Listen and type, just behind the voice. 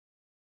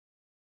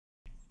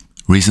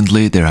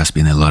Recently, there has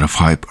been a lot of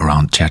hype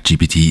around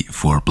Chatgpt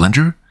for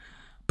Blender,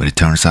 but it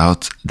turns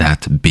out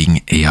that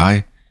Bing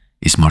AI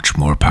is much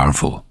more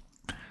powerful.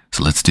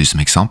 So let's do some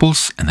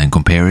examples and then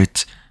compare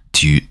it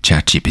to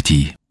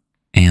Chatgpt.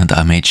 And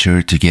I made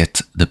sure to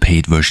get the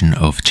paid version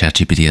of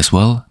Chatgpt as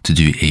well to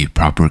do a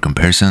proper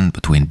comparison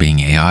between Bing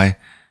AI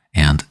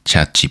and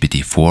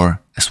Chatgpt 4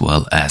 as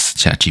well as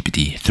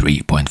Chatgpt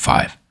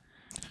 3.5.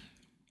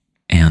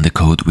 And the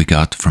code we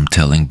got from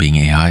telling Bing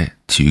AI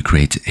to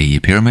create a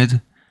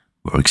pyramid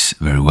works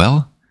very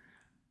well.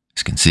 As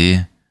you can see,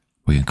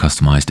 we can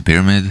customize the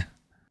pyramid.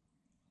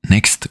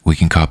 Next, we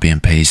can copy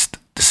and paste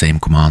the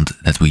same command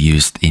that we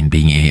used in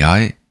Bing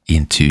AI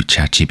into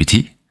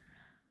Chatgpt.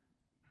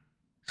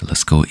 So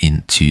let's go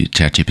into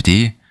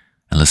Chatgpt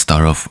and let's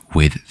start off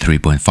with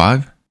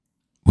 3.5,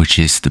 which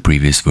is the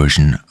previous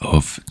version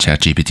of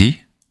Chatgpt,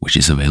 which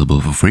is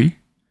available for free.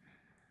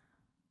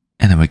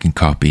 And then we can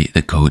copy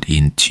the code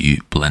into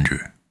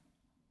Blender.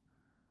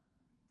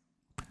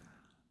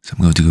 So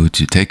I'm going to go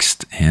to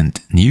text and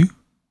new,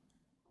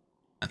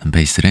 and then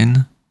paste it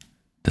in,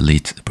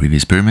 delete the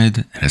previous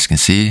pyramid, and as you can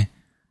see,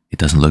 it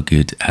doesn't look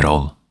good at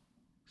all.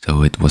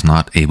 So it was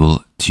not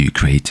able to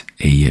create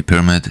a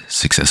pyramid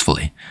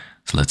successfully.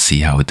 So let's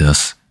see how it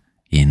does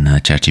in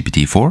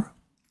Chatgpt 4.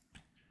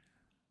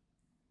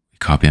 We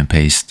copy and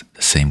paste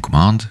the same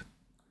command.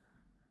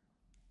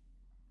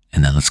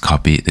 And then let's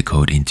copy the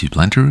code into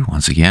Blender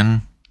once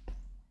again.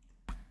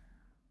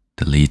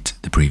 Delete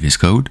the previous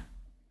code.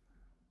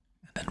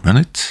 And then run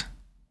it.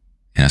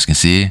 And as you can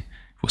see, it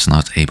was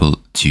not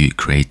able to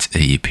create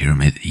a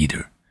pyramid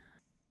either.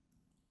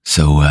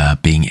 So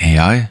Bing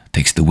AI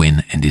takes the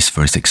win in this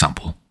first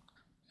example.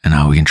 And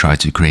now we can try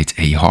to create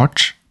a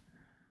heart.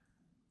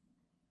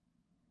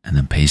 And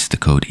then paste the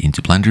code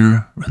into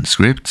Blender, run the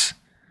script.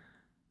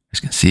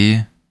 As you can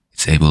see,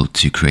 it's able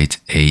to create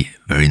a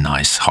very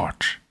nice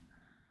heart.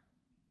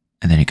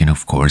 And then you can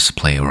of course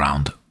play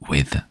around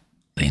with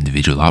the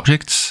individual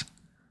objects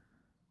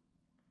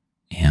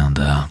and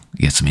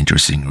get some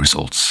interesting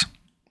results.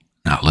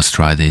 Now let's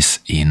try this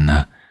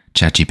in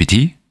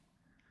Chatgpt.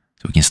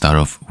 So we can start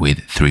off with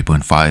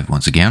 3.5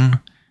 once again,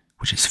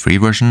 which is free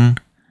version.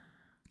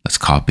 Let's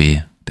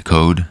copy the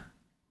code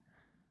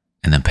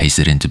and then paste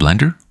it into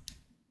Blender.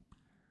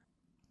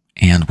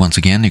 And once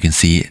again, you can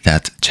see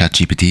that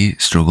Chatgpt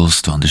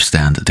struggles to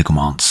understand the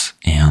commands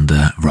and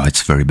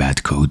writes very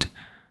bad code,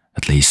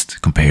 at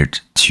least compared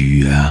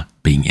to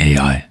Bing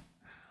AI.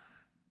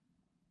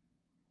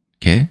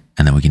 Okay,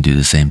 and then we can do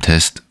the same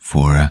test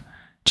for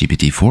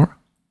GPT-4.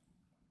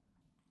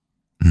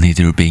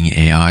 Neither Bing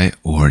AI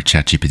or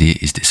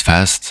Chatgpt is this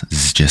fast,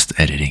 this is just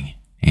editing,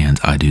 and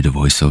I do the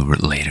voiceover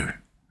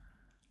later.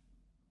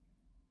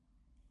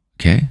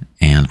 Okay,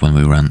 and when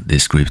we run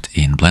this script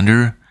in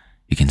Blender,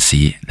 you can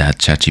see that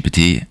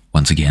Chatgpt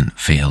once again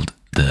failed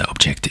the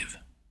objective.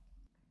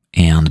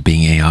 And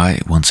Bing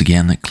AI once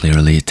again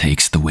clearly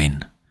takes the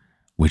win,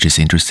 which is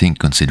interesting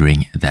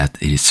considering that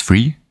it is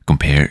free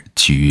compared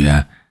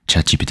to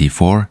Chatgpt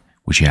 4,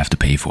 which you have to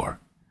pay for.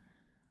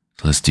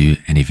 So let's do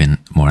an even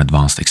more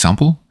advanced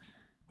example,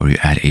 where you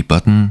add a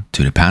button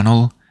to the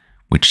panel,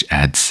 which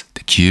adds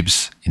the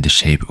cubes in the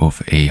shape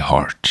of a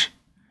heart.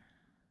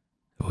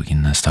 So we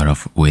can start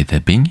off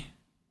with Bing.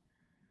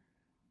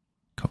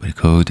 Copy the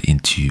code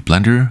into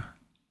Blender.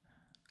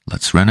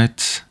 Let's run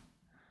it.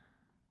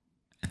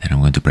 And then I'm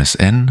going to press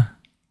N.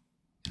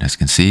 And as you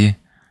can see,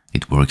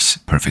 it works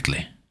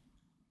perfectly.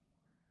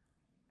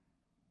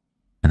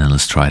 And then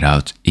let's try it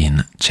out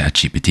in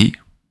Chatgpt.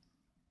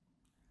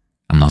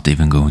 I'm not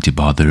even going to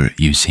bother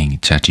using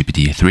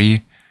Chatgpt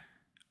 3.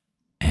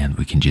 And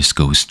we can just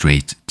go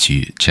straight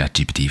to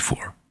Chatgpt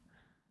 4.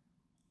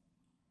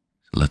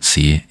 So let's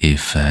see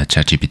if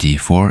Chatgpt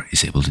 4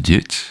 is able to do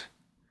it.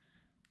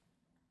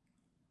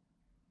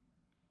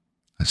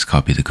 Let's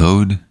copy the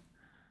code,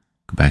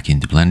 go back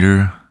into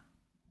Blender,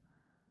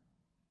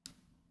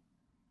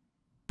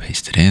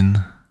 paste it in.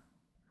 As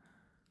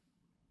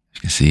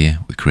you can see,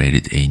 we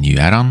created a new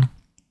add-on,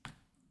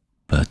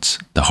 but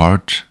the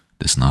heart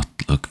does not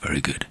look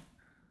very good.